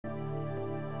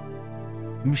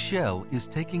Michel is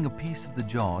taking a piece of the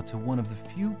jaw to one of the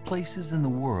few places in the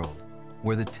world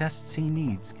where the tests he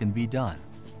needs can be done.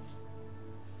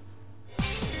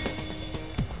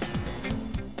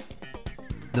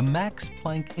 The Max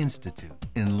Planck Institute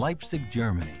in Leipzig,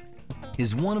 Germany,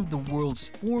 is one of the world's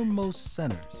foremost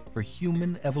centers for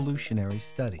human evolutionary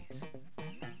studies.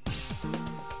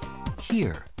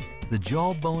 Here, the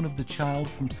jawbone of the child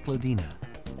from Skladina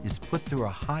is put through a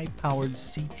high-powered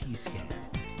CT scan.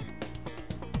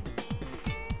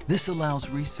 This allows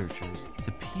researchers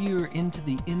to peer into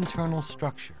the internal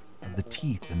structure of the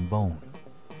teeth and bone.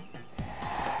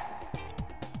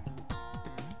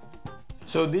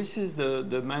 So this is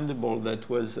the mandible that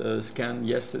was scanned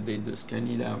yesterday, the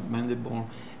Skladina mandible.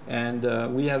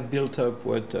 And we have built up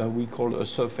what we call a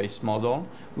surface model,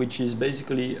 which is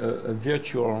basically a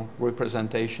virtual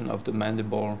representation of the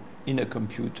mandible in a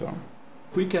computer.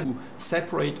 We can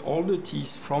separate all the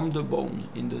teeth from the bone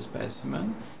in the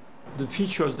specimen. The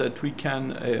features that we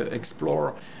can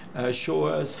explore show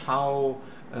us how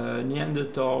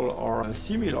Neanderthal are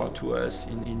similar to us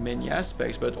in many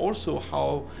aspects, but also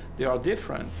how they are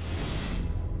different.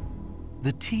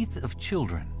 The teeth of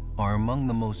children are among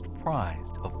the most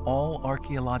prized of all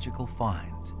archaeological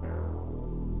finds,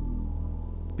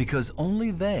 because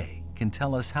only they can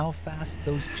tell us how fast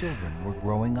those children were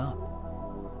growing up.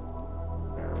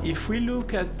 If we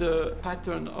look at the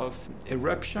pattern of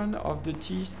eruption of the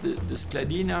teeth, the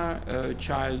Skladina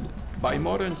child, by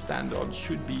modern standards,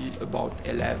 should be about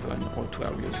 11 or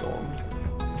 12 years old.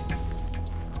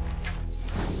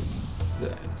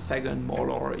 The second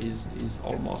molar is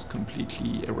almost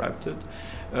completely erupted.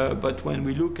 But when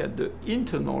we look at the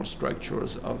internal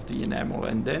structures of the enamel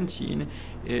and dentine,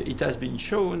 it has been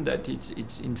shown that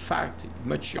it's in fact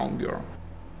much younger.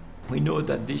 We know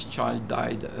that this child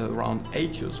died around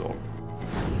 8 years old.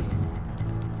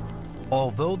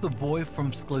 Although the boy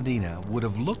from Skladina would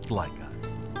have looked like us,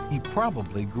 he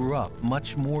probably grew up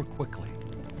much more quickly.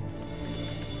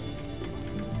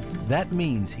 That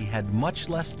means he had much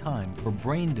less time for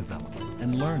brain development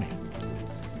and learning.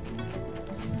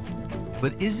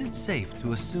 But is it safe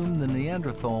to assume the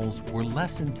Neanderthals were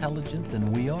less intelligent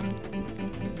than we are?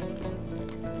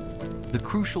 The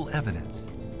crucial evidence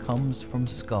comes from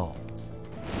skulls.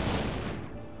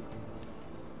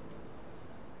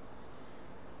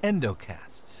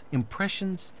 Endocasts,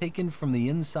 impressions taken from the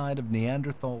inside of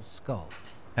Neanderthal skulls,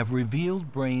 have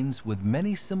revealed brains with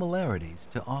many similarities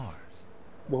to ours.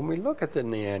 When we look at the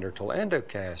Neanderthal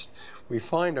endocast, we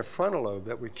find a frontal lobe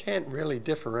that we can't really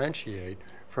differentiate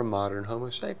from modern Homo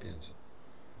sapiens.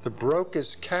 The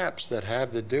Broca's caps that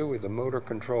have to do with the motor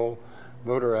control,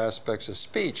 motor aspects of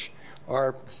speech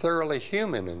are thoroughly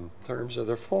human in terms of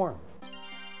their form.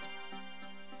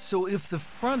 So if the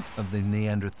front of the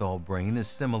Neanderthal brain is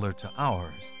similar to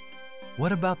ours,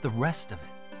 what about the rest of it?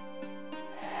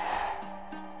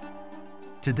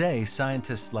 Today,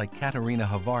 scientists like Katarina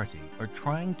Havarti are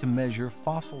trying to measure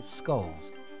fossil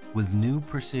skulls with new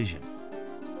precision.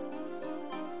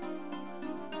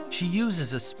 She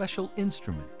uses a special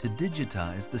instrument to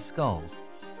digitize the skulls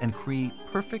and create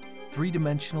perfect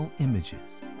three-dimensional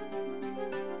images.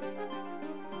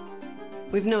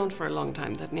 We've known for a long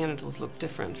time that Neanderthals look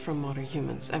different from modern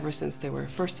humans ever since they were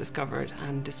first discovered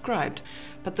and described.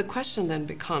 But the question then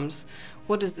becomes,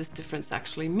 what does this difference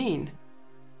actually mean?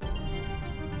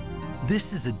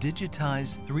 This is a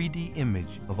digitized 3D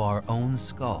image of our own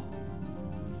skull,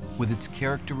 with its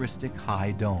characteristic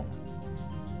high dome.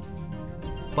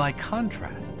 By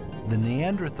contrast, the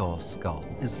Neanderthal skull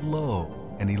is low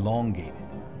and elongated,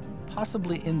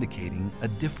 possibly indicating a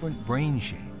different brain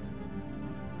shape.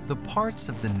 The parts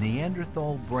of the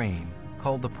Neanderthal brain,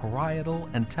 called the parietal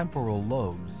and temporal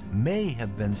lobes, may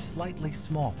have been slightly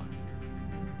smaller.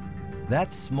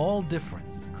 That small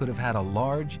difference could have had a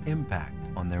large impact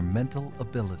on their mental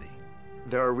ability.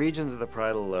 There are regions of the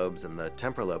parietal lobes and the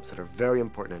temporal lobes that are very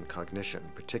important in cognition,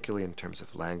 particularly in terms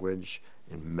of language,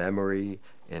 in memory,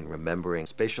 in remembering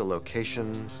spatial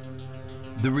locations.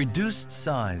 The reduced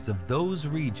size of those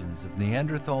regions of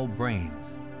Neanderthal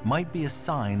brains might be a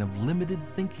sign of limited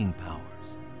thinking powers.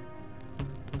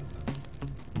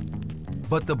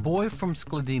 But the boy from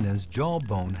Skladina's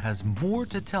jawbone has more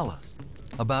to tell us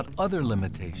about other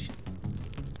limitations.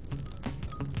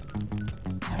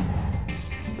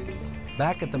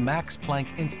 Back at the Max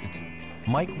Planck Institute,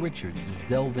 Mike Richards is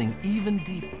delving even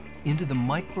deeper into the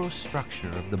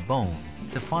microstructure of the bone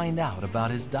to find out about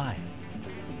his diet.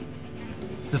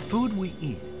 The food we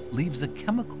eat leaves a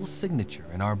chemical signature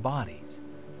in our bodies.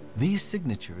 These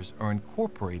signatures are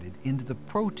incorporated into the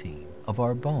protein of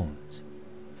our bones.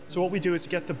 So what we do is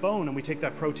get the bone and we take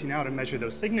that protein out and measure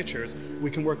those signatures.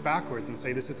 We can work backwards and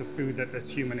say this is the food that this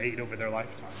human ate over their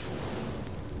lifetime.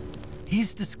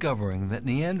 He's discovering that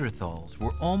Neanderthals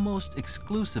were almost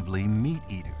exclusively meat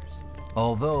eaters,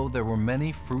 although there were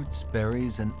many fruits,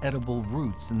 berries, and edible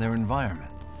roots in their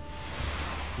environment.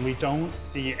 We don't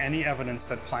see any evidence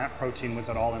that plant protein was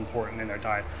at all important in their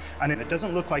diet. And it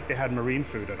doesn't look like they had marine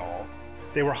food at all.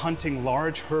 They were hunting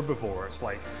large herbivores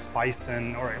like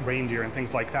bison or reindeer and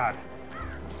things like that.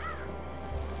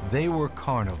 They were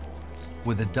carnivores,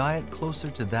 with a diet closer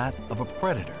to that of a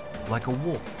predator, like a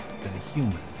wolf, than a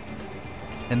human.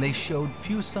 And they showed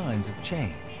few signs of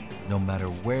change, no matter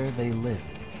where they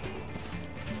lived.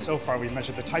 So far, we've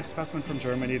measured the type specimen from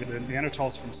Germany, the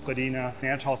Neanderthals from Skladina,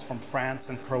 Neanderthals from France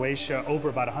and Croatia over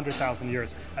about 100,000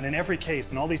 years. And in every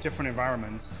case, in all these different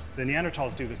environments, the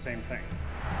Neanderthals do the same thing.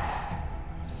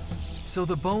 So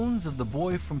the bones of the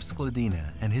boy from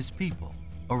Skladina and his people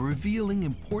are revealing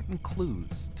important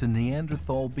clues to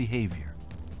Neanderthal behavior.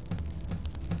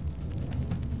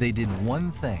 They did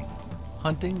one thing,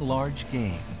 hunting large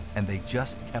game, and they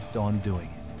just kept on doing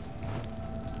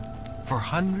it. For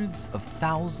hundreds of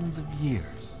thousands of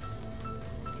years.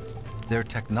 Their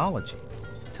technology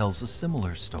tells a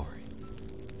similar story.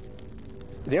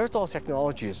 Neanderthal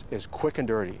technology is quick and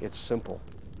dirty. It's simple.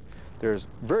 There's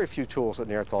very few tools that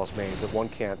Neanderthals made that one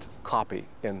can't copy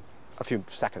in a few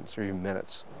seconds or even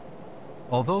minutes.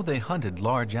 Although they hunted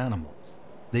large animals,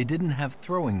 they didn't have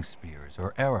throwing spears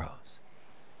or arrows.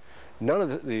 None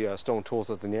of the stone tools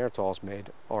that the Neanderthals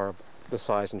made are of the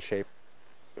size and shape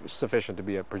sufficient to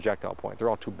be a projectile point. They're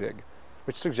all too big,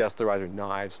 which suggests they're either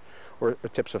knives or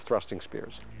tips of thrusting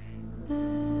spears.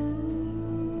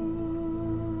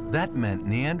 That meant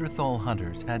Neanderthal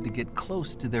hunters had to get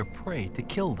close to their prey to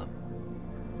kill them,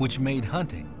 which made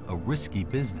hunting a risky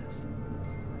business.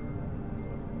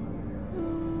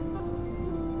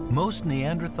 Most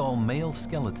Neanderthal male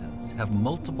skeletons have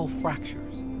multiple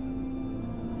fractures.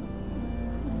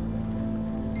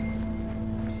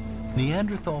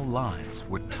 Neanderthal lives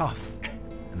were tough,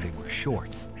 and they were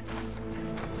short.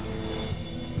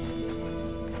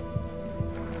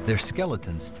 Their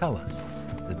skeletons tell us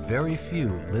that very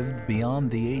few lived beyond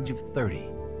the age of 30.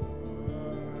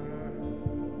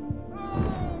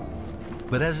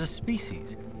 But as a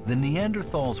species, the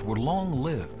Neanderthals were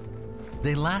long-lived.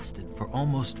 They lasted for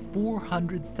almost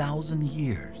 400,000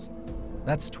 years.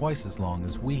 That's twice as long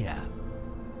as we have.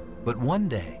 But one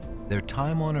day, their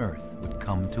time on Earth would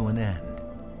come to an end.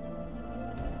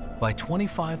 By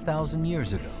 25,000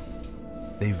 years ago,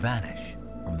 they vanish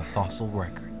from the fossil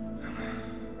record.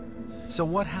 So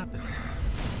what happened?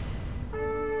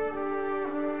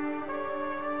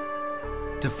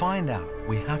 To find out,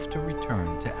 we have to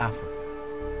return to Africa.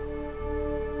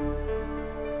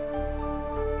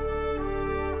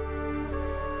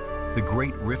 The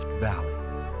Great Rift Valley,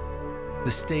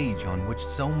 the stage on which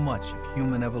so much of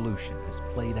human evolution has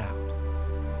played out.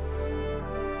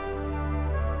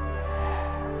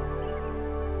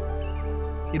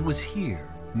 It was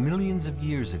here, millions of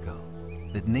years ago,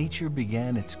 that nature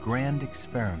began its grand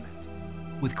experiment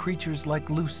with creatures like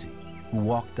Lucy, who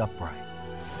walked upright.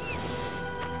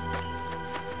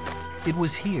 It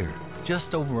was here,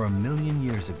 just over 1 million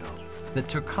years ago, that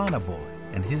Turkana Boy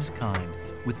and his kind,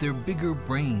 with their bigger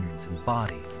brains and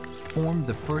bodies, formed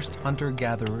the first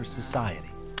hunter-gatherer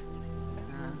societies.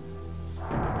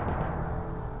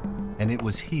 And it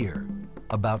was here,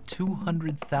 about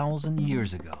 200,000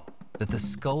 years ago, that the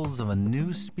skulls of a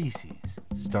new species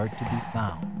start to be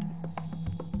found.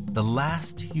 The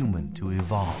last human to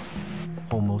evolve,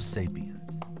 Homo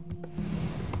sapiens.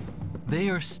 They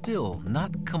are still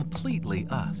not completely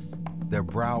us. Their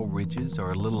brow ridges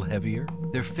are a little heavier,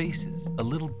 their faces a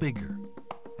little bigger,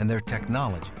 and their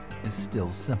technology is still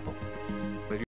simple.